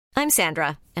I'm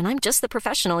Sandra, and I'm just the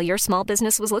professional your small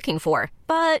business was looking for.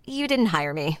 But you didn't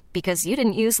hire me because you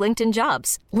didn't use LinkedIn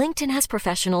Jobs. LinkedIn has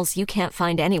professionals you can't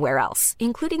find anywhere else,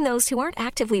 including those who aren't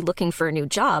actively looking for a new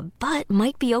job, but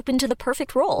might be open to the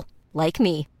perfect role, like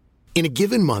me. In a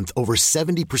given month, over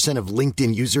 70% of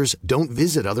LinkedIn users don't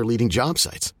visit other leading job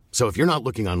sites. So if you're not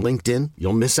looking on LinkedIn,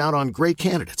 you'll miss out on great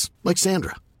candidates like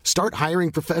Sandra. Start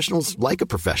hiring professionals like a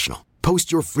professional.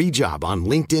 Post your free job on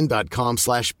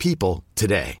linkedin.com/people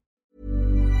today.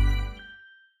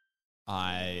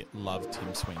 I love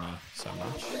Tim Sweeney so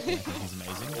much. I think he's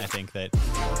amazing. I think that...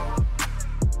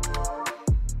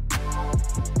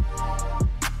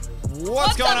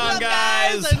 What's going on,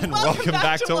 guys? And welcome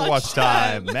back to Watch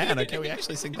Time. Man, okay, we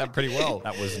actually synced that pretty well.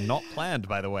 That was not planned,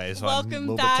 by the way, so I'm a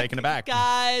little bit taken aback.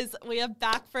 Guys. We are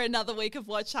back for another week of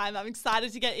Watch Time. I'm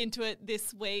excited to get into it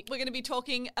this week. We're going to be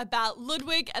talking about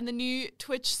Ludwig and the new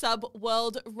Twitch sub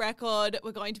world record.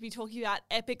 We're going to be talking about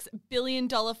Epic's $1 billion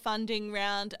funding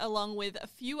round, along with a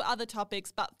few other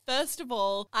topics. But first of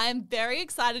all, I am very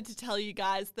excited to tell you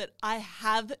guys that I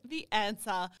have the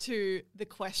answer to the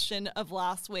question of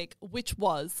last week, which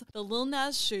was the Lil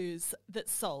Nas shoes that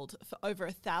sold for over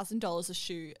 $1,000 a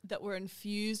shoe that were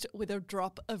infused with a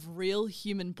drop of real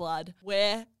human blood.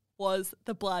 Where was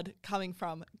the blood coming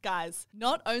from? Guys,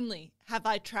 not only have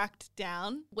I tracked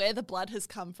down where the blood has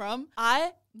come from,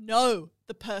 I know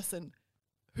the person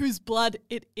whose blood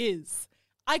it is.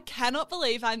 I cannot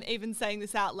believe I'm even saying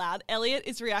this out loud. Elliot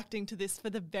is reacting to this for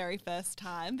the very first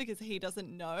time because he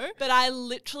doesn't know. But I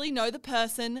literally know the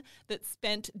person that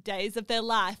spent days of their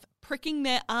life pricking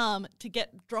their arm to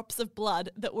get drops of blood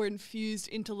that were infused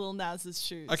into Lil Nas's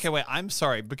shoes. Okay, wait, I'm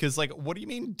sorry, because, what do you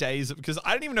mean days? Because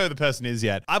I don't even know who the person is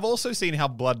yet. I've also seen how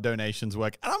blood donations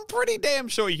work, and I'm pretty damn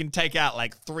sure you can take out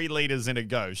 3 liters in a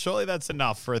go. Surely that's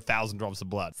enough for 1,000 drops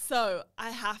of blood. So I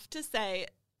have to say,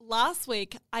 last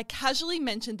week, I casually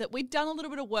mentioned that we'd done a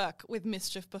little bit of work with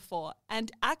Mischief before.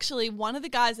 And actually, one of the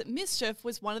guys at Mischief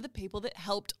was one of the people that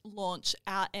helped launch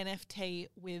our NFT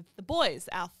with the boys,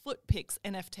 our Footpix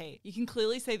NFT. You can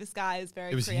clearly see this guy is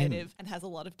very creative and has a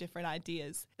lot of different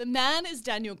ideas. The man is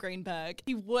Daniel Greenberg.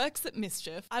 He works at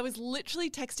Mischief. I was literally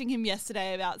texting him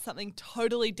yesterday about something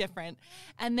totally different.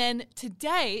 And then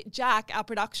today, Jack, our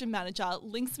production manager,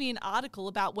 links me an article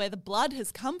about where the blood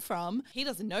has come from. He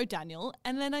doesn't know Daniel.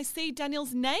 And then I see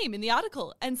Daniel's name in the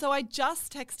article. And so I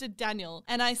just texted Daniel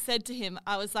and I said to him,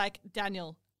 I was like,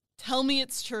 Daniel, tell me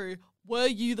it's true. Were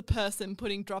you the person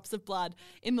putting drops of blood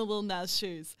in the Lil Nas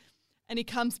shoes? And he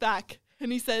comes back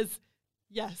and he says,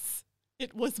 yes,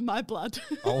 it was my blood.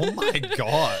 Oh my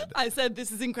God. I said,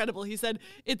 this is incredible. He said,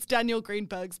 it's Daniel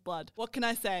Greenberg's blood. What can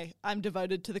I say? I'm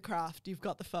devoted to the craft. You've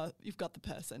got the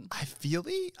person. I feel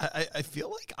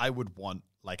like I would want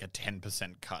a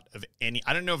 10% cut of any,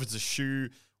 I don't know if it's a shoe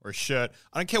or a shirt.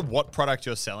 I don't care what product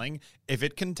you're selling. If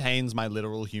it contains my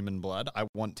literal human blood, I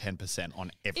want 10%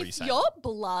 on every sale. If your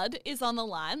blood is on the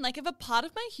line, if a part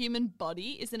of my human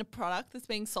body is in a product that's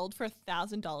being sold for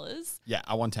 $1,000. Yeah,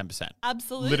 I want 10%.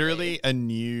 Absolutely. Literally a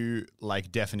new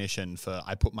definition for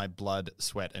I put my blood,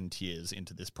 sweat, and tears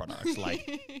into this product.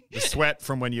 The sweat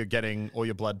from when you're getting all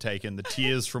your blood taken, the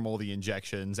tears from all the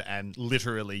injections, and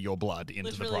literally your blood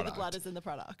into the product. Literally the blood is in the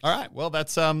product. All right. Well,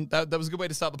 that's that was a good way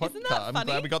to start the podcast. Isn't that funny? I'm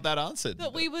glad we got that answered.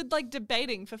 That we would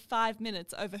debating for 5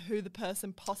 minutes over who the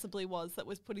person possibly was that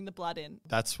was putting the blood in.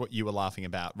 That's what you were laughing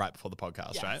about right before the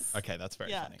podcast, yes. right? Okay, that's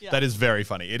very funny. Yeah. That is very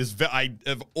funny. It is. I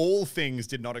of all things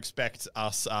did not expect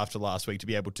us after last week to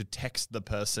be able to text the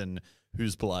person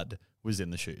whose blood was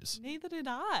in the shoes. Neither did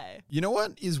I. You know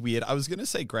what is weird? I was going to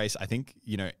say, Grace, I think,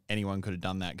 anyone could have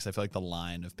done that because I feel like the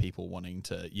line of people wanting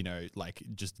to,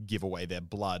 just give away their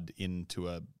blood into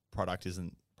a product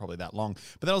isn't probably that long.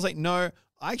 But then I was like, no,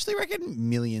 I actually reckon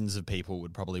millions of people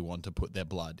would probably want to put their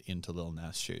blood into Lil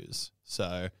Nas shoes.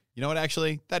 So, you know what,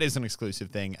 actually, that is an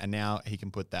exclusive thing. And now he can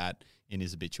put that in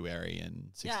his obituary in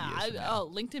 60 years from now.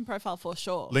 LinkedIn profile for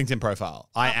sure. LinkedIn profile.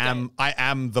 I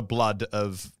am the blood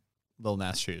of Lil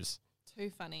Nas shoes. Too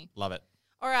funny. Love it.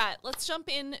 All right, let's jump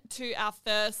into our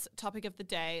first topic of the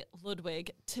day,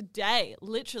 Ludwig. Today,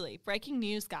 literally, breaking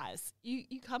news, guys.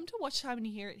 You come to Watch Time and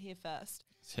you hear it here first.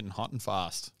 It's hitting hot and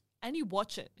fast. And you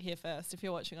watch it here first. If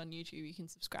you're watching on YouTube, you can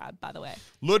subscribe, by the way.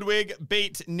 Ludwig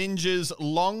beat Ninja's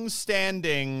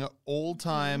long-standing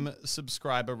all-time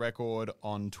subscriber record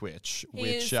on Twitch,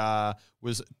 which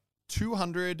was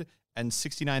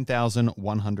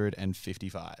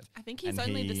 269,155. I think he's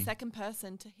only the second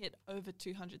person to hit over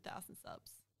 200,000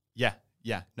 subs. Yeah,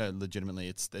 Yeah, no, legitimately,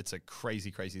 it's a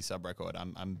crazy sub record.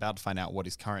 I'm about to find out what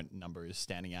his current number is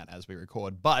standing at as we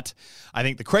record. But I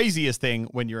think the craziest thing,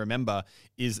 when you remember,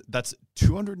 is that's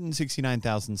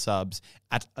 269,000 subs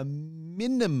at a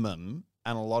minimum,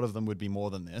 and a lot of them would be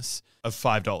more than this, of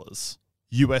 $5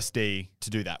 USD to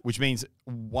do that, which means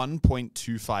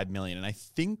 1.25 million. And I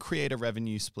think creator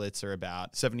revenue splits are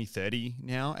about 70-30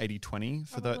 now, 80-20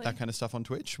 for that kind of stuff on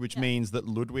Twitch, which means that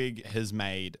Ludwig has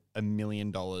made $1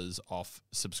 million off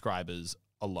subscribers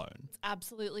alone. It's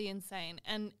absolutely insane.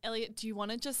 And Elliot, do you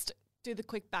want to just do the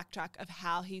quick backtrack of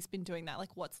how he's been doing that?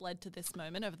 Like what's led to this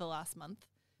moment over the last month?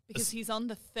 Because he's on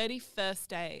the 31st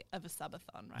day of a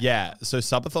subathon, right? Yeah. So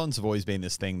subathons have always been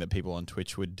this thing that people on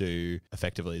Twitch would do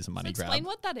effectively as a money grab. Explain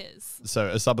what that is. So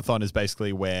a subathon is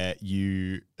basically where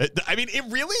you, I mean, it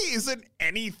really isn't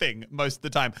anything most of the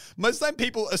time. Most of the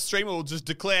time a streamer will just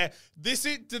declare, this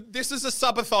is a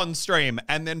subathon stream.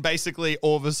 And then basically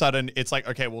all of a sudden it's like,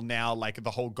 okay, well now like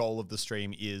the whole goal of the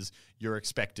stream is you're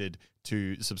expected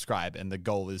to subscribe, and the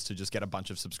goal is to just get a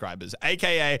bunch of subscribers.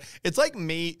 AKA, it's like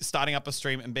me starting up a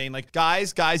stream and being like,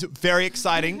 guys, very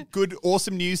exciting, good,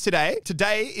 awesome news today.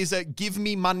 Today is a give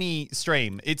me money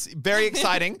stream. It's very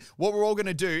exciting. What we're all going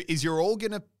to do is you're all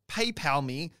going to PayPal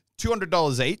me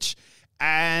 $200 each,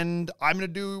 and I'm going to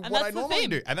do what I normally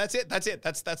do. And that's it.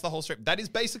 That's the whole stream. That is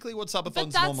basically what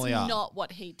subathons normally are. But that's not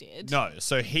what he did. No.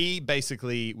 So he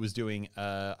basically was doing,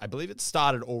 I believe it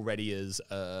started already as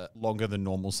a longer than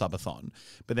normal subathon,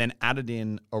 but then added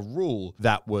in a rule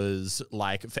that was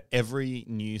like for every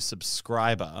new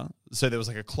subscriber. So there was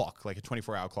like a clock, like a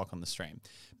 24-hour clock on the stream.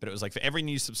 But it was like for every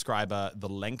new subscriber, the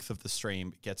length of the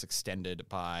stream gets extended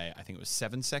by, I think it was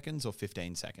 7 seconds or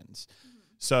 15 seconds. Mm-hmm.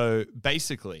 So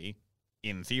basically,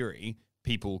 in theory,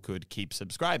 people could keep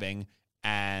subscribing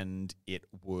and it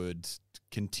would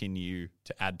continue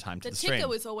to add time to the stream. The ticker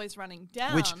was always running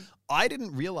down. Which I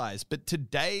didn't realize, but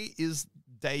today is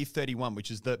day 31, which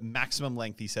is the maximum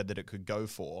length he said that it could go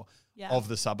for of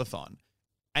the subathon.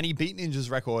 And he beat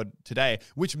Ninja's record today,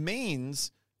 which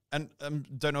means, and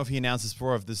don't know if he announced this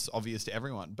before, if this is obvious to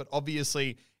everyone, but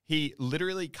obviously he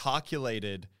literally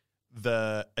calculated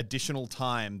the additional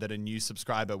time that a new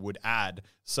subscriber would add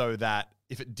so that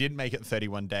if it did make it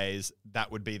 31 days,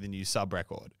 that would be the new sub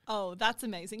record. Oh, that's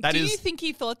amazing. Do you think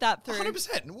he thought that through?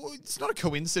 100%. Well, it's not a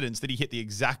coincidence that he hit the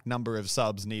exact number of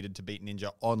subs needed to beat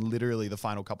Ninja on literally the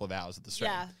final couple of hours of the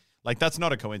stream. Yeah. Like, that's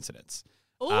not a coincidence.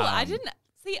 Oh, I didn't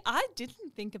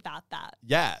think about that.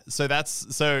 Yeah. So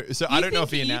that's, so I don't know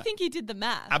if he announced. You think he did the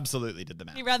math? Absolutely did the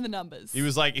math. He ran the numbers. He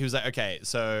was like, okay,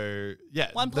 so yeah.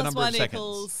 1 plus 1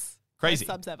 equals... Crazy.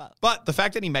 Subs ever. But the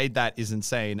fact that he made that is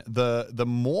insane. The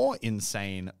more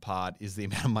insane part is the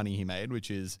amount of money he made,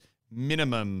 which is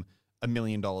minimum $1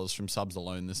 million from subs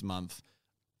alone this month.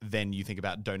 Then you think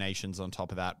about donations on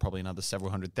top of that, probably another several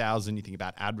hundred thousand. You think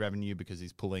about ad revenue because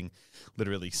he's pulling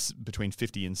literally between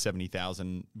 50 and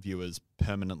 70,000 viewers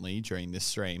permanently during this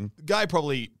stream. The guy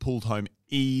probably pulled home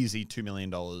easy $2 million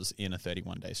in a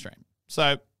 31-day stream. So,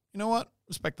 you know what?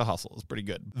 Respect the hustle. It's pretty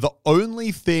good. The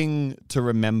only thing to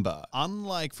remember,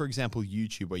 unlike, for example,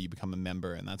 YouTube, where you become a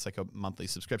member and that's like a monthly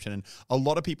subscription, and a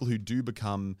lot of people who do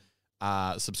become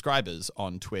subscribers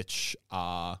on Twitch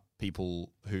are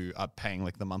people who are paying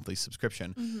like the monthly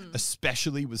subscription,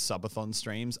 especially with subathon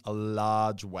streams. A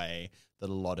large way that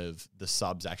a lot of the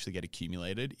subs actually get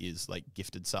accumulated is like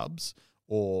gifted subs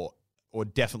or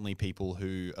definitely people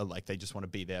who are like, they just want to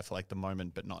be there for like the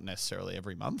moment, but not necessarily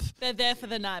every month. They're there for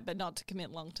the night, but not to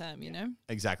commit long term, you know?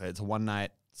 Exactly. It's a one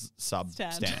night sub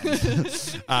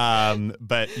stand.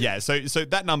 But yeah, so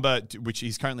that number, which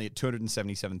is currently at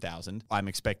 277,000, I'm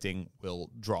expecting will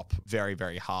drop very,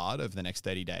 very hard over the next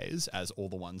 30 days as all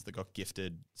the ones that got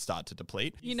gifted start to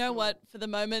deplete. You know what? For the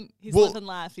moment, he's living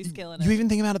life. He's killing it. You even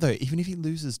think about it though, even if he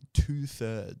loses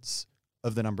 2/3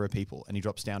 of the number of people and he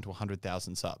drops down to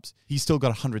 100,000 subs, he's still got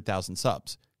 100,000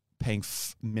 subs paying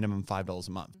minimum $5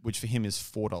 a month, which for him is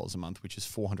 $4 a month, which is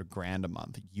 $400,000 a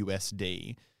month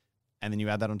USD. And then you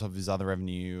add that on top of his other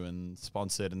revenue and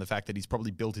sponsored, and the fact that he's probably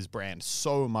built his brand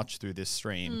so much through this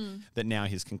stream that now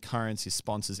his concurrence, his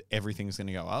sponsors, everything's going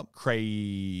to go up.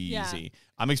 Crazy. Yeah.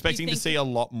 I'm expecting to see a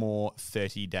lot more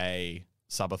 30-day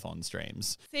subathon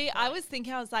streams. See, I was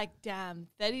thinking, I was like, damn,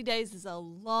 30 days is a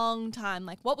long time.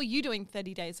 Like, what were you doing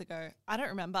 30 days ago? I don't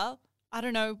remember. I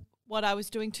don't know what I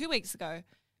was doing 2 weeks ago,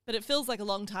 but it feels like a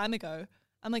long time ago.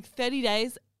 I'm like 30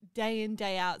 days, day in,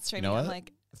 day out streaming. You know I'm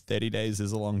like, 30 days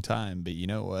is a long time, but you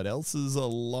know what else is a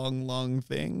long, long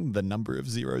thing? The number of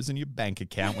zeros in your bank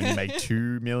account when you make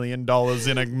 $2 million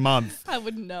in a month. I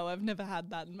wouldn't know. I've never had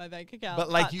that in my bank account.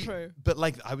 True. But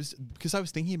like I was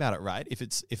thinking about it, right?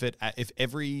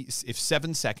 If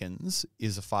 7 seconds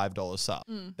is a $5 sub,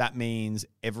 that means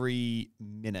every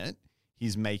minute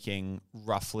he's making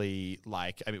roughly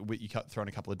you throw in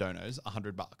a couple of donos,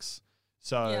 $100.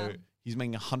 So he's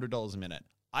making $100 a minute.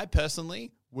 I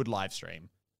personally would live stream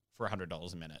for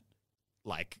 $100 a minute,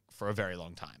 like for a very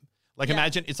long time. Like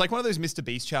imagine it's like one of those Mr.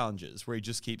 Beast challenges where he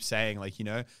just keeps saying like, you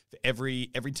know, for every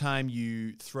time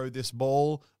you throw this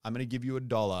ball, I'm going to give you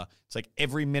 $1. It's like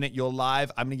every minute you're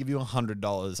live, I'm going to give you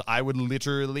 $100. I would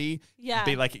literally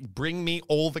be like, bring me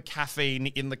all the caffeine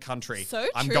in the country. So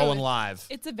I'm true. going live.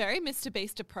 It's a very Mr.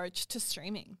 Beast approach to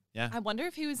streaming. Yeah. I wonder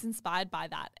if he was inspired by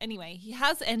that. Anyway, he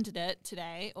has ended it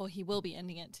today, or he will be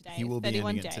ending it today. He will be 31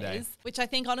 ending it days, today. which I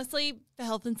think honestly, for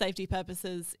health and safety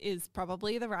purposes, is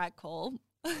probably the right call.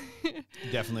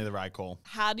 Definitely the right call.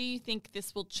 How do you think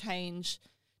this will change?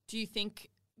 Do you think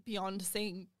beyond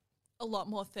seeing a lot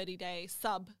more 30-day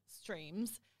sub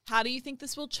streams, how do you think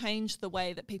this will change the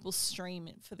way that people stream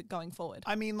for the going forward?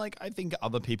 I mean, like, I think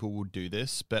other people will do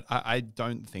this, but I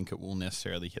don't think it will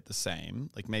necessarily hit the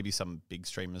same. Like, maybe some big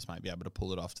streamers might be able to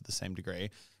pull it off to the same degree.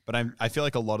 But I feel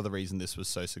like a lot of the reason this was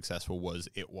so successful was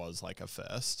it was like a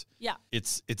first. Yeah.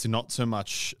 It's not so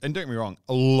much, and don't get me wrong,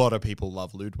 a lot of people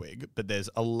love Ludwig, but there's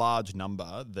a large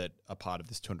number that are part of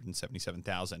this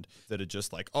 277,000 that are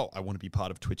just like, oh, I want to be part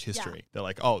of Twitch history. Yeah. They're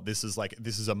like, oh, this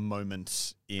is a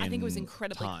moment in I think it was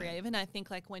incredibly time. creative. And I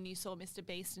think like when you saw Mr.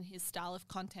 Beast and his style of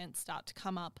content start to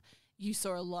come up, you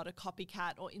saw a lot of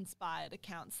copycat or inspired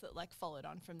accounts that like followed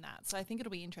on from that. So I think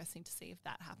it'll be interesting to see if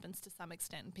that happens to some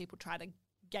extent and people try to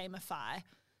gamify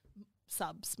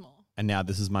subs more. And now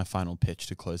this is my final pitch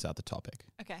to close out the topic.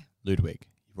 Okay. Ludwig,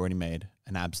 you've already made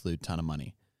an absolute ton of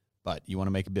money, but you want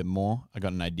to make a bit more? I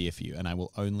got an idea for you, and I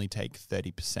will only take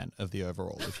 30% of the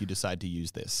overall if you decide to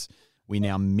use this. We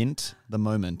now mint the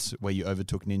moment where you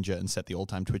overtook Ninja and set the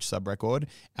all-time Twitch sub record,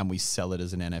 and we sell it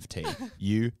as an NFT.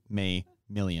 You, me,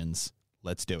 millions.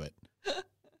 Let's do it.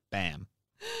 Bam.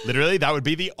 Literally, that would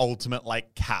be the ultimate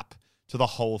like cap to the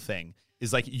whole thing.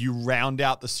 Is like you round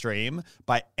out the stream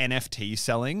by NFT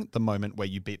selling the moment where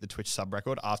you beat the Twitch sub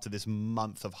record after this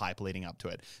month of hype leading up to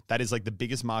it. That is like the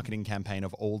biggest marketing campaign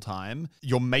of all time.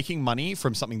 You're making money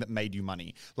from something that made you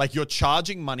money. Like you're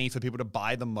charging money for people to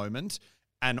buy the moment,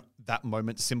 and that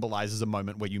moment symbolizes a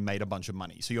moment where you made a bunch of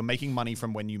money. So you're making money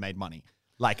from when you made money.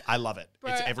 Like, I love it.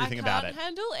 Bro, it's everything about it.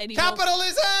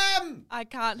 Capitalism! I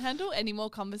can't handle any more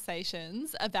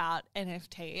conversations about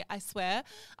NFT. I swear.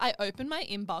 I open my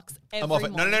inbox every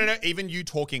morning. No. Even you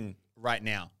talking right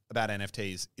now about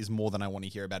NFTs is more than I want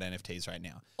to hear about NFTs right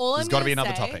now. There's got to be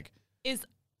another topic.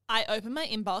 I open my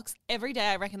inbox every day.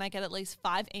 I reckon I get at least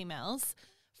 5 emails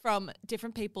from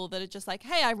different people that are just like,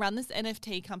 hey, I run this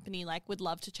NFT company, like would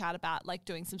love to chat about like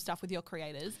doing some stuff with your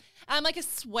creators. And I'm like, I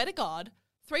swear to God,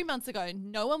 3 months ago,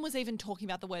 no one was even talking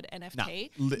about the word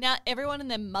NFT. Now everyone and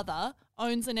their mother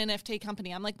owns an NFT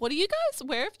company. I'm like, what are you guys?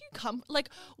 Where have you come? Like,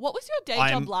 what was your day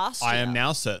job last year? I am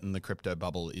now certain the crypto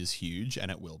bubble is huge and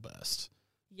it will burst.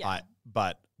 Yeah.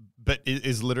 But it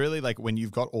is literally like when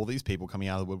you've got all these people coming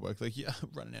out of the woodwork, like, yeah,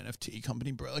 run an NFT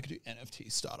company, bro. I could do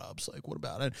NFT startups. Like, what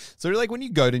about it? So like when you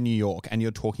go to New York and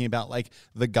you're talking about like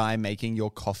the guy making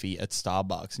your coffee at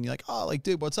Starbucks and you're like, oh, like,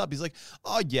 dude, what's up? He's like,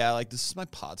 oh yeah, like this is my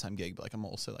part-time gig, but like I'm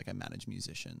also like I manage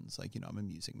musicians. Like, you know, I'm a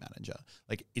music manager.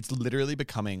 Like it's literally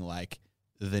becoming like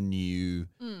the new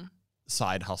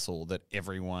side hustle that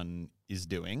everyone is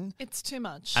doing. It's too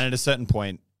much. And at a certain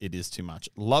point, it is too much.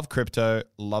 Love crypto,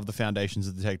 love the foundations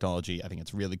of the technology. I think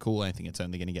it's really cool. I think it's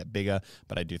only going to get bigger,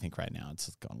 but I do think right now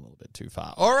it's gone a little bit too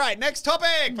far. All right, next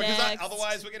topic, because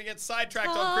otherwise we're going to get sidetracked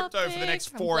on crypto for the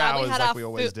next 4 hours like we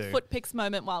always do. Foot picks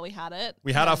moment while we had it.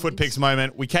 We had our foot picks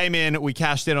moment. We came in, we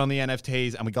cashed in on the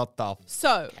NFTs, and we got the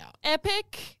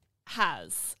Epic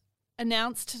has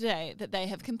announced today that they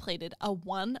have completed a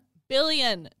 $1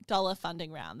 billion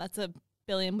funding round. That's a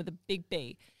billion with a big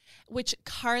B, which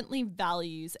currently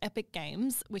values Epic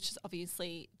Games, which is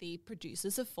obviously the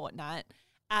producers of Fortnite,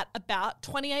 at about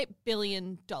 $28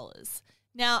 billion.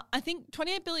 Now, I think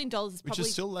 $28 billion is probably... Which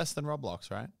is still less than Roblox,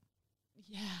 right?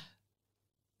 Yeah.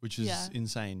 Which is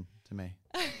insane to me.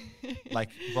 Like,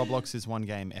 Roblox is one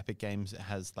game. Epic Games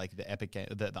has, like, the Epic game,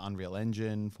 the Unreal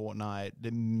Engine, Fortnite,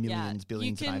 the millions,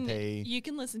 billions in IP. You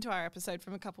can listen to our episode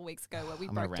from a couple weeks ago where we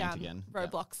broke down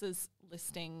Roblox's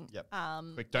listing. Yep.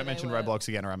 Quick, don't mention Roblox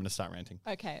again or I'm going to start ranting.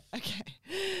 Okay.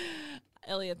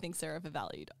 Elliot thinks they're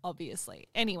overvalued, obviously.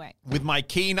 Anyway. With my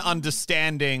keen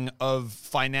understanding of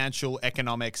financial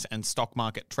economics and stock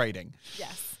market trading.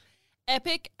 Yes.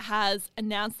 Epic has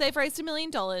announced they've raised $1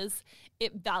 million.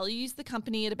 It values the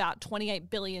company at about $28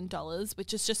 billion,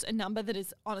 which is just a number that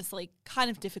is honestly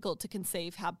kind of difficult to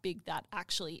conceive how big that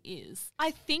actually is. I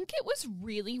think it was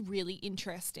really, really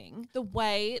interesting the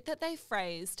way that they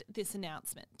phrased this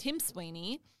announcement. Tim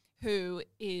Sweeney, who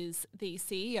is the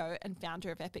CEO and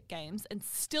founder of Epic Games and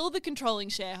still the controlling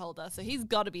shareholder, so he's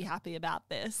got to be happy about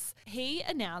this. He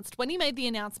announced, when he made the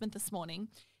announcement this morning,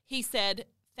 he said,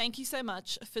 "Thank you so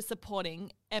much for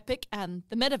supporting Epic and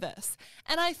the metaverse."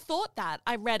 And I thought that.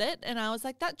 I read it and I was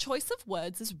like, that choice of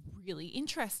words is really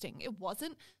interesting. It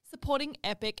wasn't supporting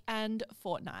Epic and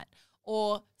Fortnite,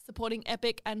 or supporting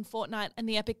Epic and Fortnite and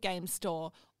the Epic Games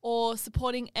Store, or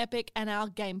supporting Epic and our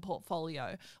game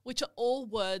portfolio, which are all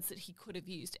words that he could have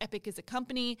used. Epic is a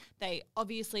company. They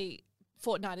obviously,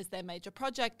 Fortnite is their major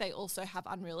project. They also have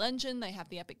Unreal Engine. They have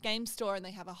the Epic Games Store, and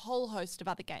they have a whole host of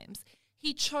other games.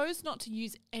 He chose not to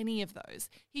use any of those.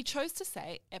 He chose to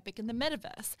say Epic and the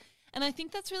metaverse. And I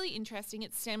think that's really interesting.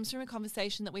 It stems from a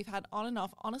conversation that we've had on and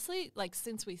off, honestly, like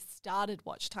since we started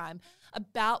Watch Time,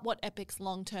 about what Epic's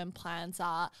long-term plans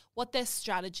are, what their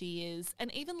strategy is.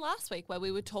 And even last week where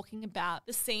we were talking about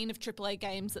the scene of AAA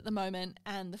games at the moment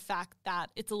and the fact that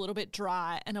it's a little bit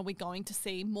dry, and are we going to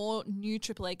see more new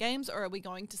AAA games, or are we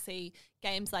going to see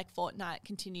games like Fortnite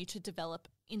continue to develop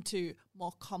into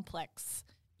more complex,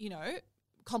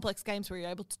 complex games where you're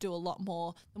able to do a lot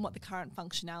more than what the current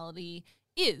functionality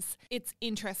is. It's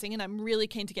interesting, and I'm really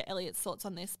keen to get Elliot's thoughts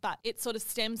on this, but it sort of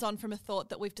stems on from a thought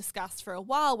that we've discussed for a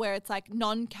while, where it's like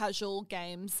non-casual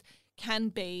games can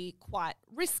be quite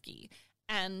risky.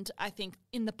 And I think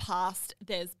in the past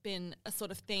there's been a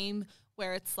sort of theme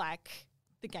where it's like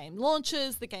the game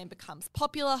launches, the game becomes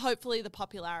popular, hopefully the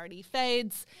popularity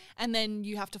fades, and then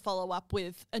you have to follow up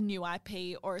with a new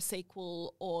IP or a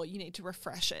sequel, or you need to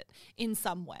refresh it in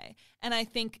some way. And I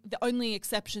think the only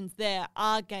exceptions there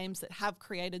are games that have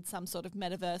created some sort of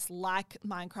metaverse, like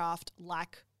Minecraft,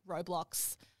 like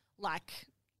Roblox, like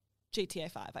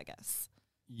GTA 5, I guess.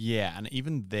 Yeah, and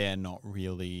even they're not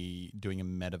really doing a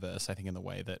metaverse, I think, in the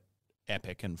way that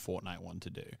Epic and Fortnite want to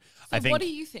do. So what do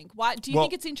you think? Why do you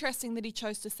think it's interesting that he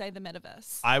chose to say the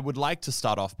metaverse? I would like to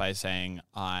start off by saying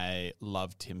I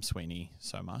love Tim Sweeney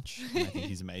so much. I think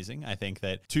he's amazing. I think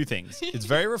that two things. It's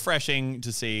very refreshing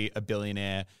to see a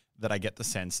billionaire that I get the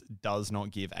sense does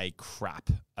not give a crap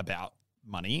about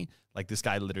money. Like, this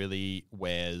guy literally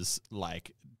wears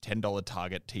like $10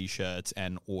 Target t-shirts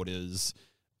and orders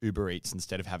Uber Eats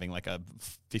instead of having like a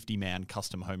 50-man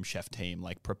custom home chef team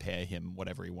like prepare him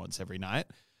whatever he wants every night,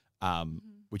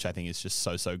 which I think is just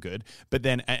so good. But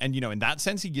then, and in that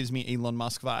sense, he gives me Elon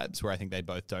Musk vibes, where I think they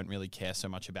both don't really care so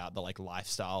much about the like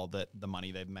lifestyle that the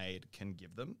money they've made can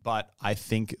give them. But I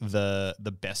think the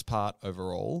best part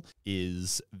overall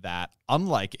is that,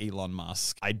 unlike Elon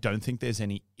Musk, I don't think there's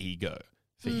any ego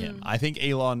for him. I think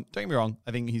Elon, don't get me wrong, I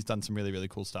think he's done some really, really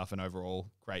cool stuff and overall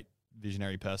great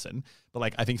visionary person. But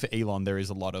like, I think for Elon, there is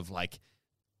a lot of like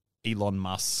Elon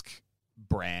Musk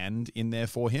brand in there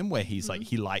for him, where he's like,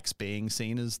 he likes being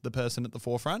seen as the person at the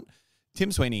forefront.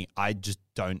 Tim Sweeney, I just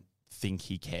don't think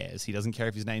he cares. He doesn't care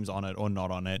if his name's on it or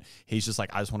not on it. He's just like,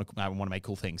 I want to make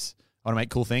cool things. I want to make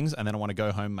cool things, and then I want to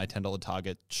go home in my $10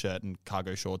 Target shirt and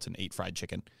cargo shorts and eat fried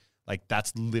chicken. Like,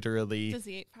 that's literally... Does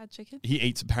he eat fried chicken?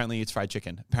 Apparently eats fried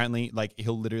chicken. Apparently, like,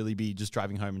 he'll literally be just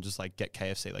driving home and just like get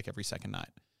KFC like every second night.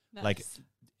 Nice. Like,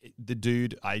 the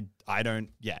dude, I don't,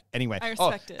 yeah. Anyway. I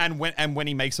respect it. And when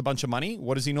he makes a bunch of money,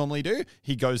 what does he normally do?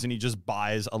 He goes and he just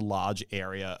buys a large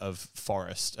area of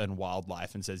forest and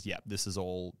wildlife and says, "Yep, this is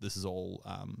all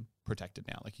protected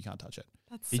now. Like, you can't touch it."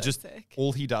 That's sick.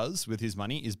 All he does with his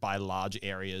money is buy large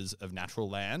areas of natural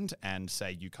land and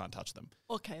say, "You can't touch them."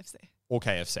 Or KFC.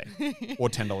 Or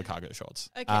 $10 cargo shorts.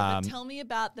 Okay, but tell me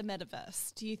about the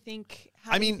metaverse. Do you think,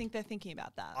 how do you think they're thinking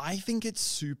about that? I think it's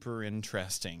super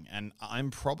interesting, and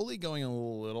I'm probably going a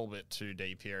little bit too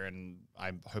deep here, and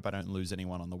I hope I don't lose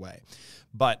anyone on the way.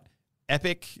 But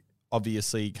Epic,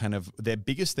 obviously, kind of their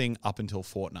biggest thing up until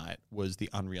Fortnite was the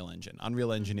Unreal Engine.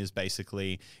 Unreal Engine is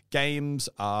basically, games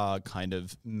are kind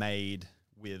of made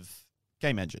with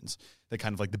game engines. They're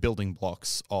kind of like the building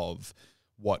blocks of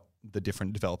what the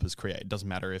different developers create. It doesn't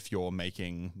matter if you're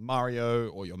making Mario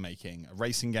or you're making a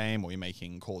racing game or you're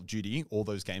making Call of Duty. All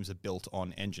those games are built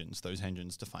on engines. Those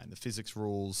engines define the physics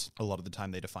rules. A lot of the time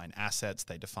they define assets.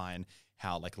 They define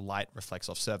how like light reflects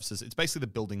off surfaces. It's basically the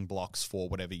building blocks for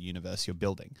whatever universe you're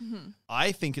building.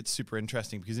 I think it's super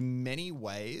interesting because in many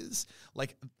ways,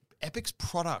 like, Epic's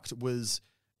product was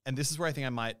and this is where I think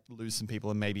I might lose some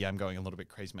people, and maybe I'm going a little bit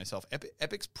crazy myself.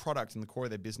 Epic's product and the core of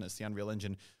their business, the Unreal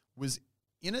Engine, was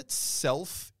in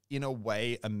itself, in a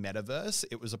way, a metaverse.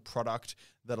 It was a product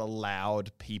that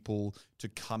allowed people to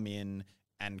come in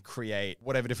and create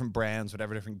whatever different brands,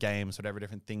 whatever different games, whatever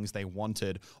different things they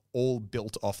wanted, all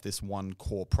built off this one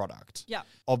core product. Yeah.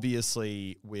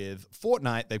 Obviously, with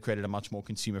Fortnite, they've created a much more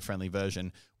consumer-friendly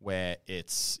version where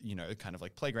it's, you know, kind of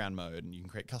like playground mode and you can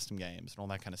create custom games and all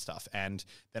that kind of stuff. And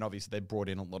then obviously they brought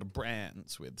in a lot of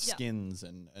brands with skins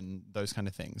and those kind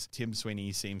of things. Tim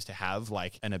Sweeney seems to have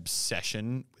like an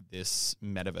obsession with this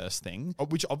metaverse thing,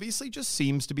 which obviously just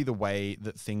seems to be the way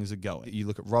that things are going. You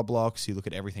look at Roblox, you look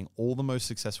at everything, all the most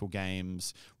successful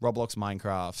games, Roblox,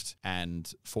 Minecraft,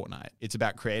 and Fortnite. It's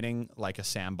about creating like a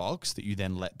sandbox that you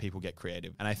then let people get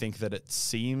creative. And I think that it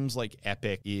seems like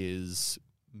Epic is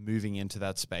moving into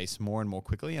that space more and more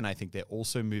quickly. And I think they're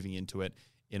also moving into it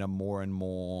in a more and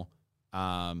more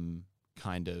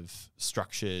kind of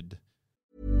structured.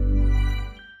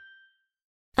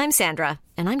 I'm Sandra,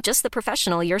 and I'm just the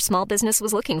professional your small business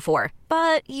was looking for.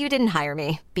 But you didn't hire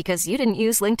me because you didn't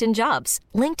use LinkedIn Jobs.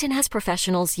 LinkedIn has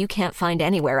professionals you can't find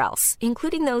anywhere else,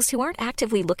 including those who aren't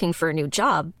actively looking for a new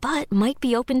job, but might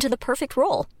be open to the perfect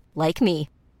role, like me.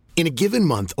 In a given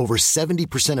month, over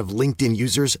 70% of LinkedIn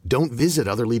users don't visit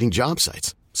other leading job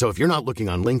sites. So if you're not looking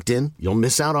on LinkedIn, you'll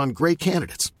miss out on great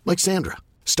candidates like Sandra.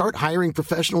 Start hiring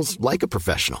professionals like a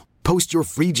professional. Post your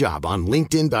free job on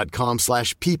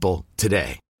linkedin.com/people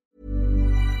today.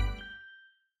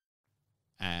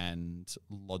 And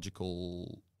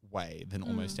logical way than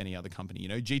almost any other company. You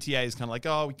know, GTA is kind of like,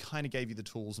 oh, we kind of gave you the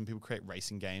tools and people create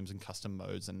racing games and custom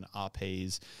modes and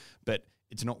RPs, but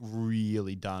it's not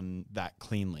really done that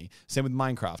cleanly. Same with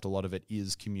Minecraft. A lot of it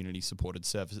is community-supported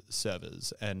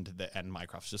servers, and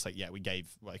Minecraft's just like, yeah, we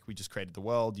just created the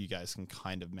world. You guys can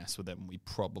kind of mess with it, and we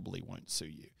probably won't sue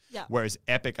you. Yeah. Whereas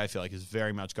Epic, I feel like, is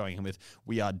very much going in with,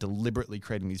 we are deliberately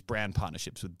creating these brand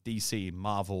partnerships with DC,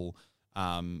 Marvel,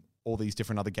 all these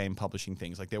different other game publishing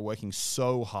things. Like, they're working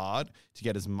so hard to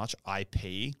get as much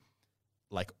IP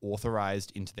like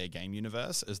authorized into their game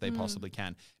universe as they possibly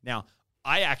can. Now,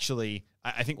 I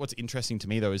think what's interesting to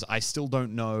me, though, is I still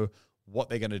don't know what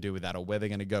they're going to do with that or where they're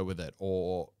going to go with it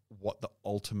or what the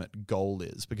ultimate goal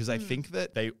is. Because I think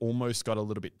that they almost got a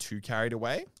little bit too carried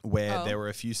away, where there were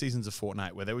a few seasons of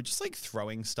Fortnite where they were just like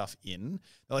throwing stuff in.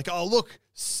 They're like, oh, look,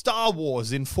 Star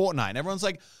Wars in Fortnite. And everyone's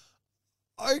like,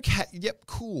 okay, yep,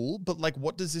 cool, but like,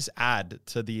 what does this add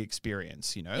to the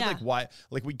experience? You know, like, why?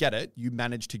 Like, we get it. You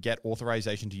managed to get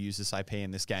authorization to use this IP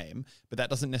in this game, but that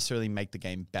doesn't necessarily make the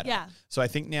game better. Yeah. So I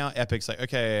think now Epic's like,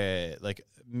 okay, like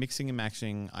mixing and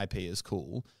matching IP is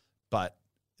cool, but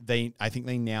I think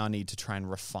they now need to try and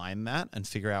refine that and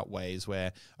figure out ways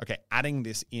where, okay, adding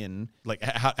this in, like,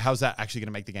 how's that actually going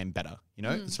to make the game better? You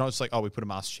know, it's not just like, oh, we put a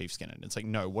Master Chief skin in. It's like,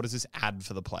 no, what does this add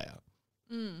for the player?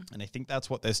 And I think that's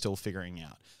what they're still figuring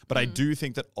out. But I do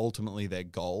think that ultimately their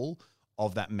goal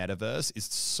of that metaverse is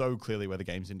so clearly where the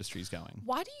games industry is going.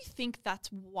 Why do you think that's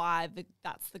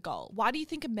the goal? Why do you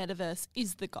think a metaverse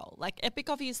is the goal? Like, Epic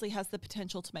obviously has the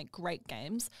potential to make great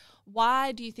games.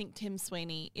 Why do you think Tim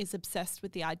Sweeney is obsessed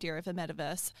with the idea of a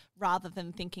metaverse rather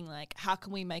than thinking like, how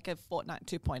can we make a Fortnite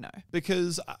 2.0?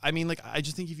 Because, I mean, like, I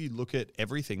just think if you look at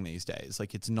everything these days,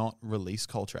 like, it's not release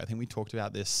culture. I think we talked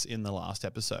about this in the last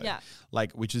episode. Yeah.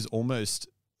 Like, which is almost,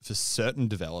 for certain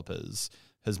developers,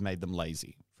 has made them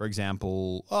lazy. For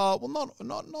example,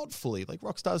 not fully. Like,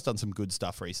 Rockstar's done some good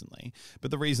stuff recently.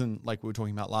 But the reason, like we were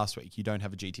talking about last week, you don't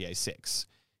have a GTA 6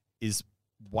 is,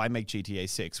 why make GTA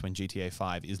 6 when GTA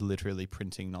 5 is literally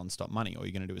printing nonstop money? All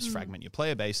you're going to do is fragment your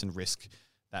player base and risk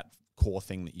that core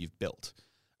thing that you've built.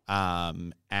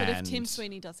 But if Tim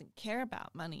Sweeney doesn't care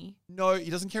about money, no, he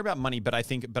doesn't care about money. But I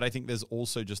think there's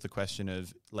also just the question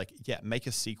of, like, yeah, make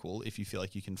a sequel if you feel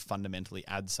like you can fundamentally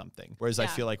add something. Whereas I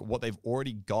feel like what they've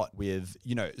already got with,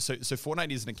 you know, so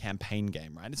Fortnite isn't a campaign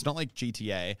game, right? It's not like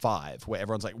GTA 5 where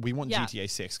everyone's like, we want GTA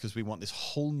 6 because we want this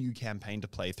whole new campaign to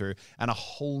play through and a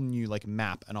whole new like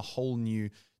map and a whole new.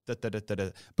 But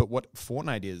what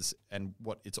Fortnite is, and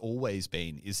what it's always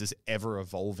been, is this ever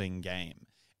evolving game.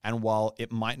 And while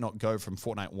it might not go from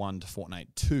Fortnite 1 to Fortnite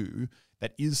 2,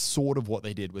 that is sort of what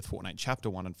they did with Fortnite Chapter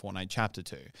 1 and Fortnite Chapter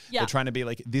 2. Yeah. They're trying to be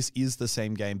like, this is the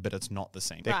same game, but it's not the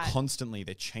same.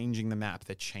 They're changing the map.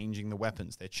 They're changing the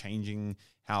weapons. They're changing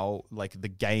how, like, the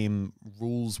game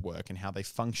rules work and how they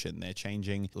function. They're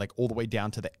changing, like, all the way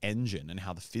down to the engine and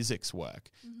how the physics work.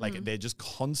 Like, they're just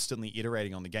constantly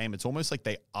iterating on the game. It's almost like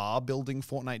they are building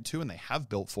Fortnite 2 and they have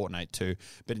built Fortnite 2,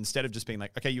 but instead of just being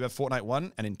like, okay, you have Fortnite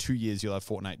 1 and in 2 years you'll have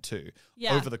Fortnite 2.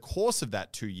 Yeah. Over the course of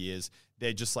that 2 years,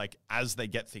 they're just like, as they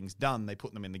get things done, they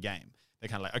put them in the game. They're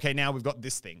kind of like, okay, now we've got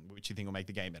this thing, which you think will make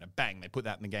the game better. Bang, they put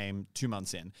that in the game 2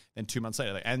 months in. Then 2 months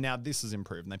later, and now this is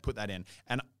improved, and they put that in.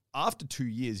 And after 2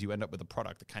 years, you end up with a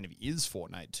product that kind of is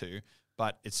Fortnite 2,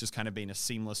 but it's just kind of been a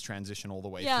seamless transition all the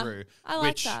way through. I like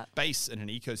which that. Based in an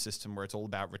ecosystem where it's all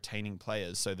about retaining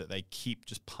players so that they keep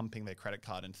just pumping their credit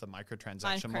card into the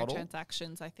microtransaction model.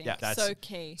 Microtransactions, I think. Yeah, that's so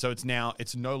key. So it's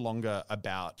no longer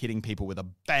about hitting people with a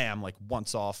bam, like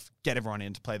once off, get everyone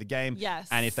in to play the game. Yes.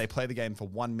 And if they play the game for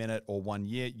 1 minute or 1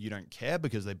 year, you don't care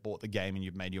because they bought the game and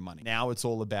you've made your money. Now it's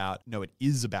all about, no, it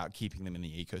is about keeping them in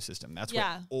the ecosystem. That's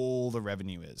where all the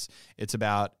revenue is. It's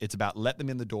about let them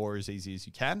in the door as easy as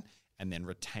you can and then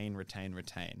retain.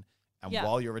 And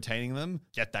while you're retaining them,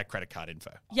 get that credit card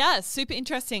info. Yeah, super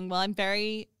interesting. Well, I'm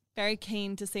very, very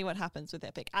keen to see what happens with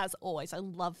Epic. As always, I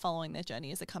love following their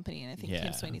journey as a company, and I think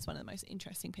Tim Sweeney's one of the most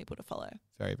interesting people to follow.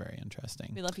 Very, very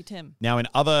interesting. We love you, Tim. Now, in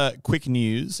other quick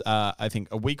news, I think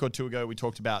a week or two ago, we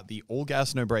talked about the All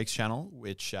Gas No Brakes channel,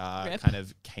 which kind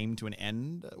of came to an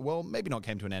end. Well, maybe not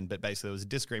came to an end, but basically there was a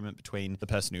disagreement between the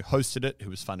person who hosted it, who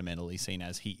was fundamentally seen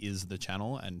as he is the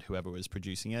channel, and whoever was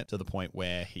producing it, to the point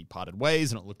where he parted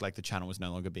ways and it looked like the channel was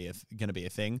no longer going to be a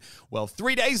thing. Well,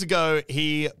 3 days ago,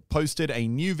 he posted a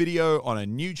new video on a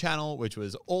new channel, which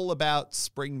was all about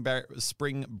spring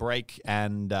break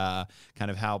and kind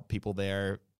of how people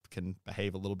there can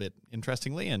behave a little bit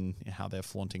interestingly and how they're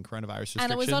flaunting coronavirus restrictions.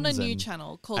 And it was on a new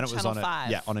channel called Channel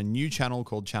 5. On a new channel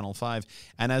called Channel 5.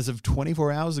 And as of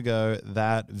 24 hours ago,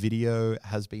 that video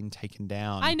has been taken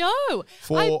down. I know.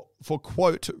 For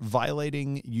quote,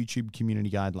 violating YouTube community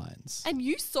guidelines. And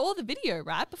you saw the video,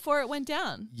 right, before it went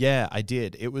down? Yeah, I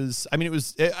did.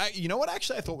 You know what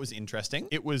actually I thought was interesting?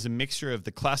 It was a mixture of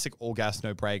the classic all gas,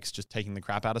 no brakes, just taking the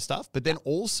crap out of stuff. But then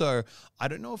also, I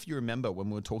don't know if you remember when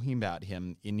we were talking about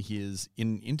him in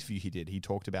an interview he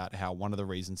talked about how one of the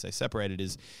reasons they separated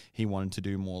is he wanted to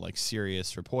do more like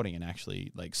serious reporting and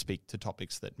actually like speak to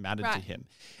topics that mattered to him.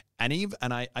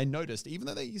 And I noticed, even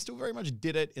though they still very much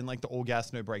did it in like the all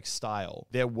gas, no brakes style,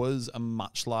 there was a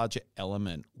much larger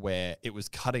element where it was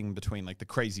cutting between like the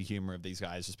crazy humor of these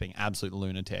guys just being absolute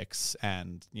lunatics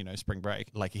and, you know, spring break.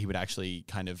 Like he would actually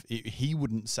he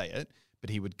wouldn't say it,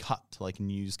 but he would cut to like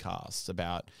newscasts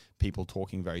about people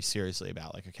talking very seriously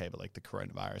about like, okay, but like the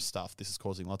coronavirus stuff, this is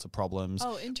causing lots of problems.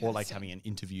 Oh, interesting. Or like having an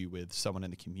interview with someone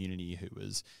in the community who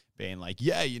was being like,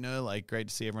 yeah, you know, like great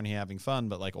to see everyone here having fun,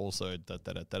 but like also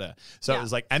da-da-da-da-da. So it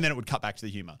was like, and then it would cut back to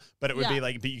the humor. But it would be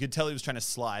like, but you could tell he was trying to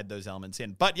slide those elements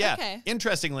in. But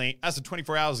interestingly, as of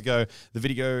 24 hours ago, the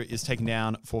video is taken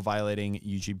down for violating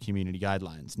YouTube community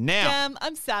guidelines. Now,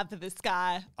 I'm sad for this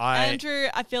guy. Andrew,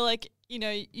 I feel like, you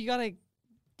know, you got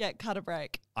to cut a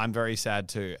break. I'm very sad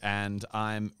too, and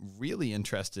I'm really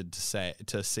interested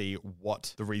to see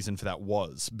what the reason for that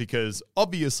was, because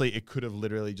obviously it could have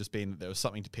literally just been that there was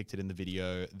something depicted in the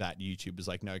video that YouTube was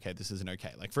like, no, okay, this isn't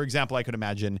okay. Like, for example, I could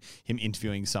imagine him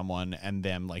interviewing someone and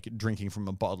them like drinking from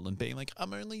a bottle and being like,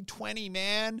 I'm only 20,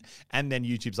 man. And then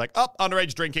YouTube's like, oh,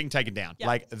 underage drinking, take it down. Yeah.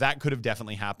 Like that could have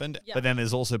definitely happened. Yeah. But then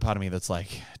there's also part of me that's like,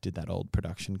 did that old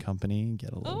production company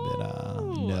get a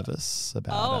little bit nervous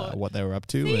about what they were up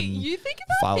to? See, you think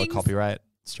about file a copyright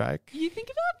strike. You think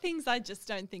about things I just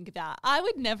don't think about. I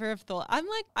would never have thought.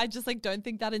 I just like don't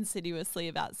think that insidiously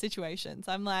about situations.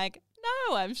 I'm like,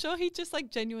 no, I'm sure he just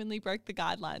like genuinely broke the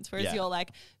guidelines. Whereas you're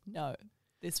like, no,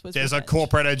 this was there's revenge. a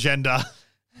corporate agenda.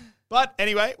 But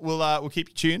anyway, we'll keep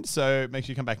you tuned. So make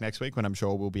sure you come back next week when I'm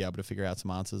sure we'll be able to figure out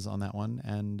some answers on that one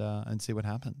and see what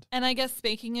happened. And I guess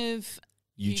speaking of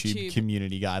YouTube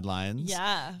community guidelines.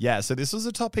 Yeah. So this was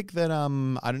a topic that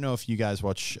I don't know if you guys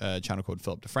watch a channel called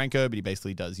Philip DeFranco, but he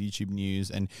basically does YouTube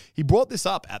news. And he brought this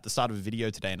up at the start of a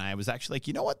video today. And I was actually like,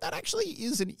 you know what? That actually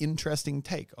is an interesting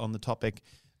take on the topic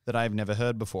that I've never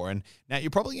heard before. And now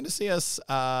you're probably going to see us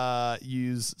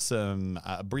use some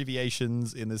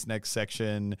abbreviations in this next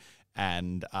section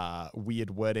and weird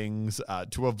wordings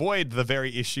to avoid the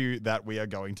very issue that we are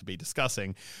going to be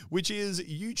discussing, which is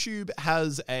YouTube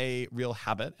has a real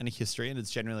habit and a history, and it's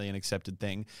generally an accepted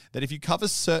thing, that if you cover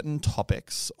certain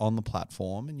topics on the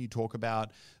platform and you talk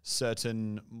about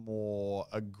certain more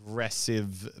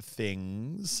aggressive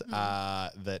things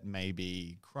that may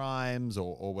be crimes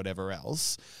or whatever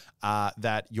else,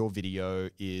 that your video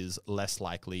is less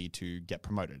likely to get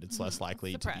promoted. It's less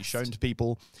likely to be shown to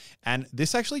people. And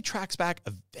this actually tracks back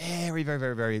a very, very,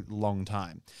 very, very long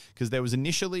time, because there was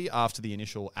initially, after the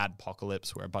initial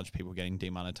adpocalypse where a bunch of people were getting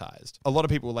demonetized, a lot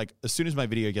of people were like, as soon as my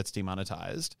video gets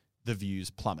demonetized, the views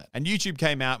plummet. And YouTube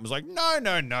came out and was like, no,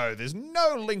 there's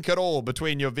no link at all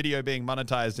between your video being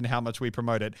monetized and how much we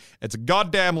promote it. It's a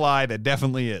goddamn lie. There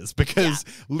definitely is, because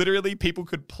literally people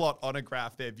could plot on a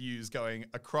graph their views going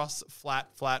across flat,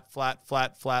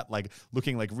 like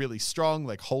looking like really strong,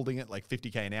 like holding it like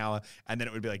 50K an hour. And then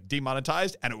it would be like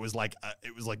demonetized. And it was like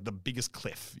the biggest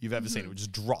cliff you've ever seen. It would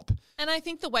just drop. And I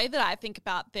think the way that I think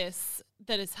about this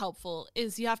that is helpful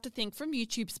is you have to think from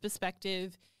YouTube's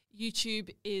perspective. YouTube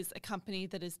is a company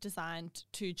that is designed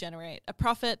to generate a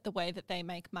profit. The way that they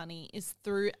make money is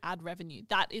through ad revenue.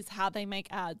 That is how they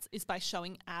make ads, is by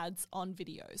showing ads on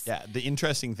videos. Yeah, the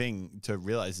interesting thing to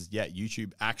realize is,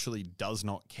 YouTube actually does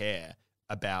not care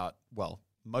about,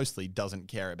 mostly doesn't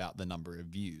care about the number of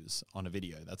views on a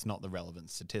video. That's not the relevant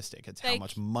statistic. It's how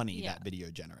much money that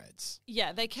video generates.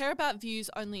 Yeah, they care about views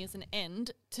only as an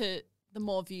end to the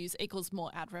more views equals more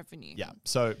ad revenue. Yeah,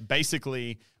 so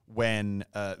basically when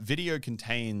a video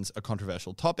contains a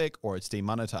controversial topic or it's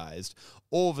demonetized,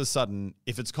 all of a sudden,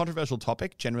 if it's a controversial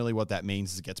topic, generally what that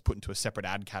means is it gets put into a separate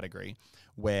ad category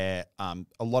where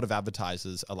a lot of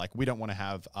advertisers are like, we don't want to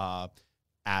have an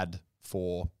ad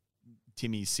for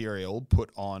Timmy's cereal put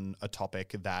on a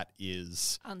topic that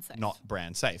is unsafe, not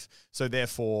brand safe. So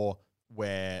therefore,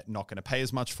 we're not going to pay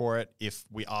as much for it if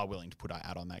we are willing to put our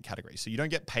ad on that category. So you don't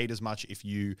get paid as much if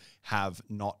you have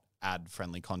not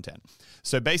ad-friendly content.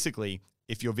 So basically,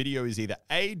 if your video is either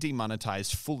A,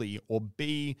 demonetized fully, or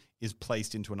B, is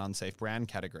placed into an unsafe brand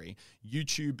category,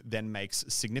 YouTube then makes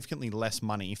significantly less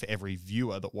money for every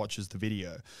viewer that watches the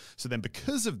video. So then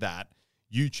because of that,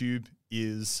 YouTube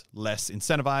is less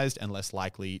incentivized and less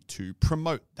likely to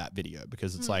promote that video,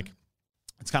 because it's like,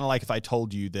 it's kind of like if I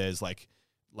told you there's like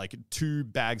 2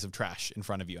 bags of trash in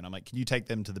front of you and I'm like, can you take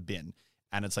them to the bin?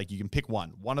 And it's like, you can pick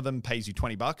one. One of them pays you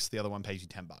 $20, the other one pays you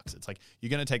 $10. It's like, you're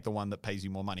going to take the one that pays you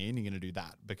more money and you're going to do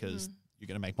that because you're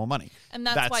going to make more money. And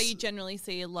that's why you generally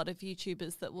see a lot of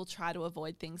YouTubers that will try to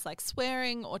avoid things like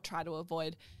swearing or try to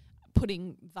avoid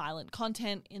putting violent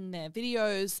content in their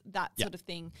videos, that sort of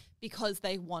thing, because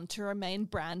they want to remain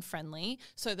brand friendly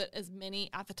so that as many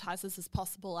advertisers as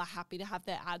possible are happy to have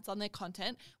their ads on their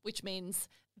content, which means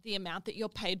the amount that you're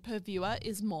paid per viewer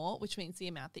is more, which means the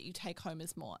amount that you take home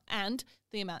is more, and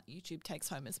the amount YouTube takes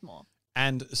home is more.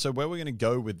 And so where we're going to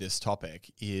go with this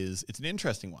topic is, it's an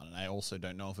interesting one, and I also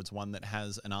don't know if it's one that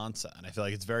has an answer. And I feel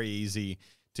like it's very easy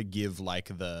to give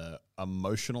like the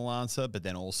emotional answer, but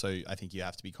then also I think you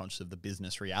have to be conscious of the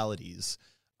business realities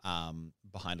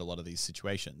behind a lot of these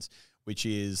situations, which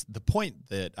is the point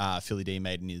that Philly D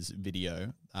made in his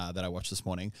video that I watched this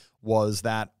morning, was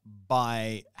that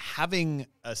by having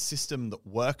a system that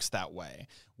works that way,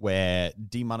 where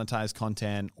demonetized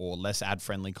content or less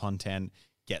ad-friendly content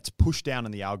gets pushed down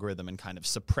in the algorithm and kind of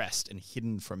suppressed and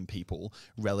hidden from people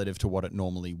relative to what it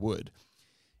normally would.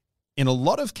 In a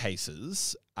lot of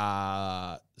cases,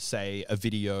 say a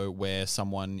video where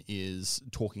someone is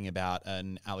talking about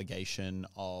an allegation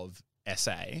of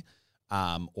SA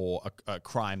or a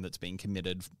crime that's being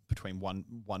committed between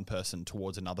one person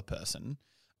towards another person,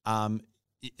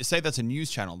 say that's a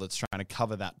news channel that's trying to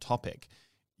cover that topic,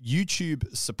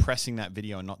 YouTube suppressing that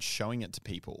video and not showing it to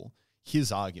people,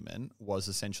 his argument was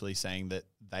essentially saying that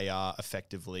they are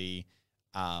effectively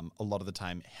a lot of the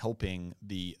time helping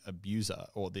the abuser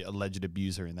or the alleged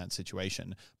abuser in that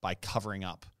situation by covering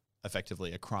up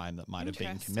effectively a crime that might have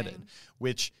been committed,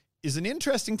 which is an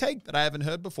interesting take that I haven't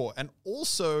heard before, and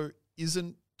also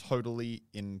isn't totally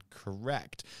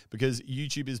incorrect, because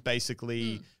YouTube is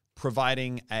basically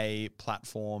providing a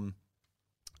platform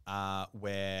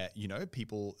where, you know,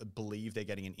 people believe they're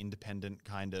getting an independent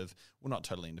kind of, well, not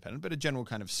totally independent, but a general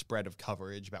kind of spread of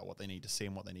coverage about what they need to see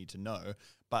and what they need to know.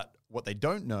 But what they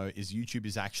don't know is YouTube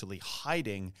is actually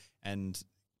hiding and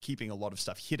keeping a lot of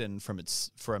stuff hidden from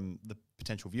the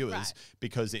potential viewers,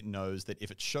 because it knows that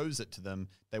if it shows it to them,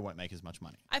 they won't make as much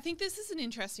money. I think this is an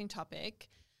interesting topic.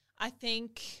 I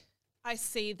think I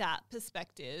see that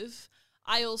perspective.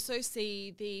 I also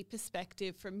see the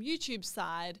perspective from YouTube's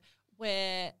side,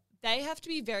 where they have to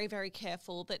be very, very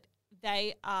careful that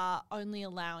they are only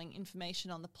allowing information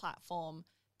on the platform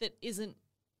that isn't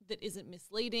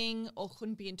misleading or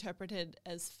couldn't be interpreted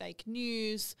as fake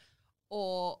news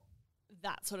or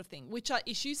that sort of thing, which are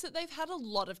issues that they've had a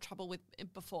lot of trouble with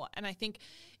before. And I think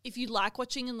if you like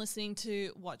watching and listening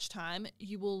to Watch Time,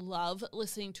 you will love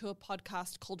listening to a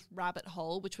podcast called Rabbit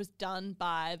Hole, which was done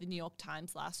by the New York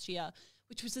Times last year,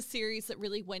 which was a series that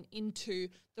really went into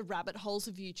the rabbit holes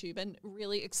of YouTube and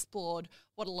really explored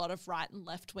what a lot of right and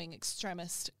left-wing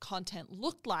extremist content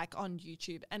looked like on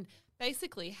YouTube, and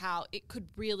basically how it could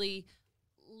really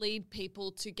lead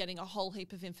people to getting a whole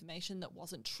heap of information that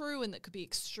wasn't true and that could be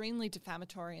extremely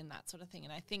defamatory and that sort of thing.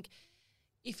 And I think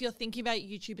if you're thinking about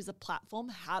YouTube as a platform,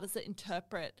 how does it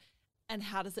interpret and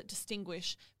how does it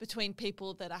distinguish between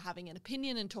people that are having an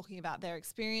opinion and talking about their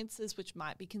experiences, which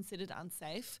might be considered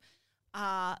unsafe,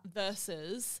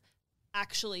 versus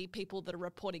actually people that are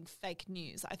reporting fake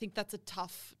news? I think that's a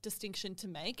tough distinction to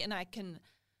make, and I can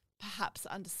perhaps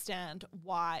understand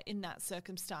why in that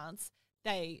circumstance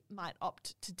they might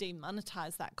opt to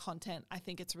demonetize that content. I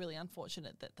think it's really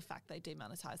unfortunate that the fact they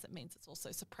demonetize it means it's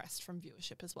also suppressed from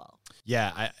viewership as well.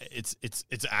 Yeah, it's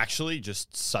actually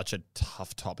just such a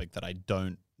tough topic that I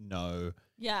don't know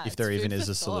if there even is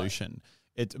a solution.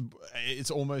 It's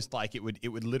almost like it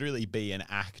would literally be an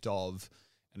act of,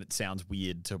 and it sounds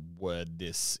weird to word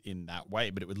this in that way,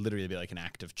 but it would literally be like an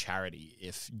act of charity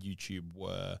if YouTube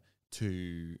were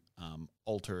to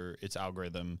alter its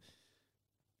algorithm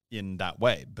in that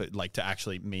way, but like to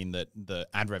actually mean that the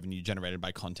ad revenue generated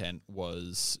by content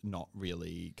was not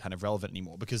really kind of relevant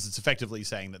anymore, because it's effectively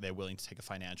saying that they're willing to take a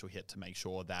financial hit to make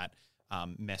sure that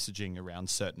messaging around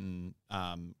certain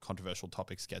controversial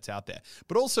topics gets out there.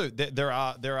 But also there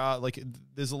are like,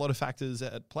 there's a lot of factors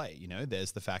at play. You know,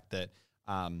 there's the fact that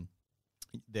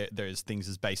there's things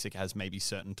as basic as maybe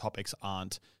certain topics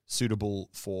aren't suitable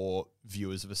for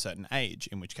viewers of a certain age,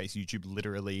 in which case YouTube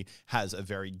literally has a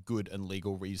very good and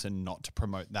legal reason not to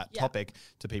promote that topic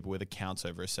to people with accounts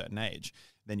over a certain age.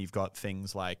 Then you've got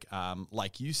things like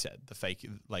you said, the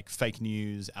fake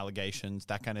news, allegations,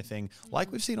 that kind of thing,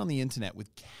 like we've seen on the internet with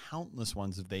countless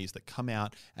ones of these that come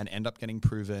out and end up getting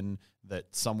proven that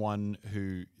someone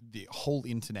who the whole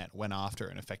internet went after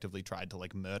and effectively tried to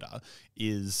like murder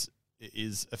is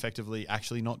effectively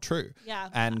actually not true. Yeah.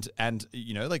 And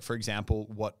you know, like for example,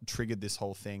 what triggered this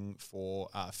whole thing for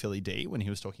Philly D when he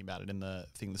was talking about it in the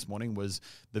thing this morning was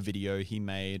the video he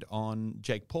made on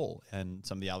Jake Paul and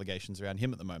some of the allegations around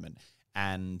him at the moment.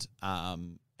 And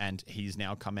he's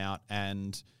now come out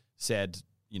and said,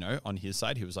 you know, on his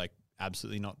side, he was like,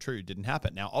 absolutely not true, didn't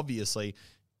happen. Now, obviously,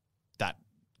 that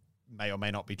may or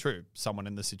may not be true. Someone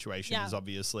in the situation is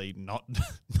obviously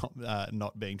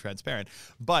not being transparent.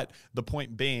 But the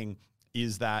point being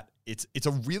is that it's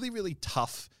a really, really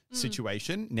tough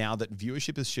situation now that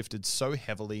viewership has shifted so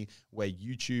heavily, where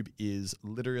YouTube is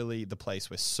literally the place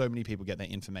where so many people get their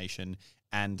information,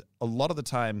 and a lot of the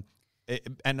time,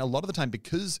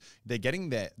 because they're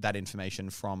getting that information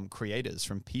from creators,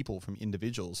 from people, from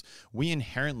individuals, we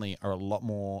inherently are a lot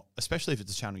more, especially if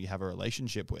it's a channel you have a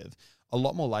relationship with, a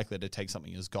lot more likely to take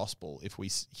something as gospel if we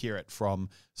hear it from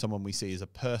someone we see as a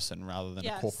person rather than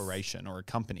a corporation or a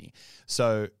company.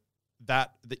 So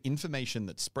that the information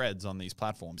that spreads on these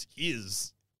platforms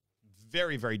is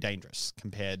very, very dangerous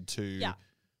compared to...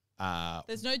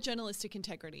 there's no journalistic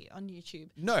integrity on YouTube.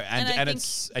 No,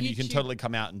 and you can totally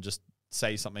come out and just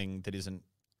say something that isn't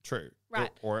true,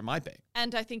 right? Or it might be.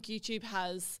 And I think YouTube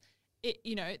has,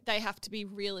 they have to be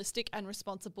realistic and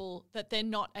responsible that they're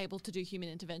not able to do human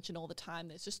intervention all the time.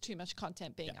 There's just too much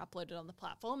content being uploaded on the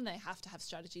platform. They have to have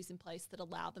strategies in place that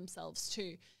allow themselves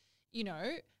to,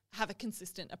 have a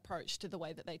consistent approach to the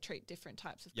way that they treat different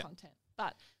types of content.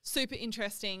 But super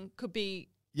interesting, could be...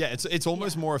 Yeah, it's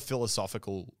almost more a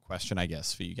philosophical question, I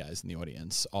guess, for you guys in the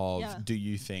audience of do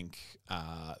you think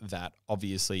that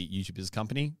obviously YouTube is a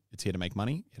company, it's here to make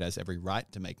money, it has every right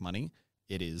to make money,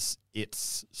 it is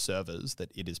its servers that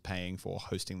it is paying for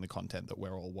hosting the content that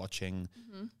we're all watching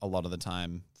a lot of the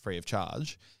time free of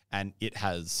charge, and it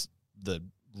has the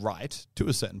right to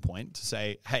a certain point to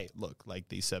say, hey, look, like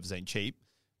these servers ain't cheap,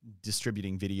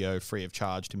 distributing video free of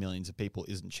charge to millions of people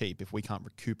isn't cheap. If we can't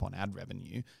recoup on ad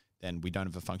revenue, then we don't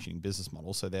have a functioning business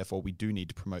model. So therefore, we do need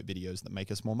to promote videos that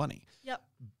make us more money. Yep.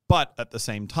 But at the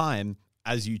same time,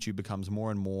 as YouTube becomes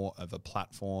more and more of a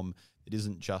platform that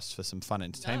isn't just for some fun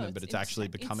entertainment, but it's actually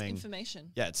becoming... It's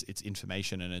information. Yeah, it's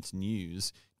information and it's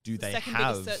news. Do they have... the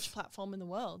second biggest search platform in the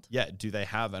world. Yeah, do they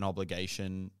have an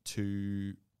obligation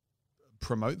to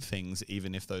promote things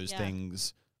even if those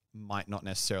things might not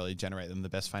necessarily generate them the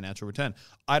best financial return?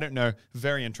 I don't know.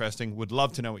 Very interesting. Would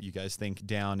love to know what you guys think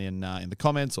down in the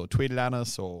comments, or tweet it at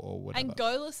us, or whatever. And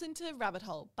go listen to Rabbit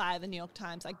Hole by the New York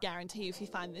Times. I guarantee you, if you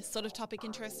find this sort of topic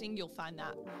interesting, you'll find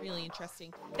that really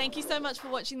interesting. Thank you so much for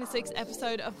watching this week's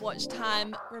episode of Watch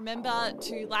Time. Remember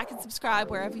to like and subscribe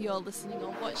wherever you're listening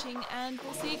or watching, and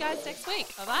we'll see you guys next week.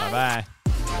 Bye-bye.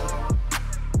 Bye-bye.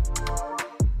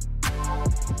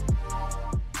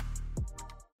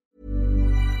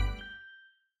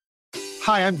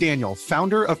 Hi, I'm Daniel,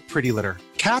 founder of Pretty Litter.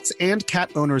 Cats and cat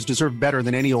owners deserve better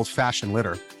than any old-fashioned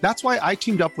litter. That's why I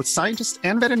teamed up with scientists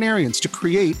and veterinarians to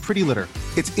create Pretty Litter.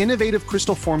 Its innovative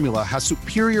crystal formula has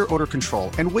superior odor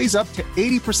control and weighs up to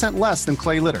 80% less than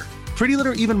clay litter. Pretty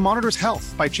Litter even monitors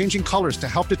health by changing colors to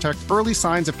help detect early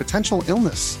signs of potential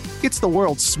illness. It's the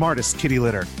world's smartest kitty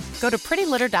litter. Go to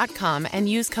prettylitter.com and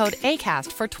use code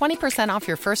ACAST for 20% off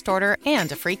your first order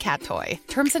and a free cat toy.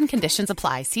 Terms and conditions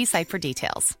apply. See site for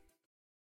details.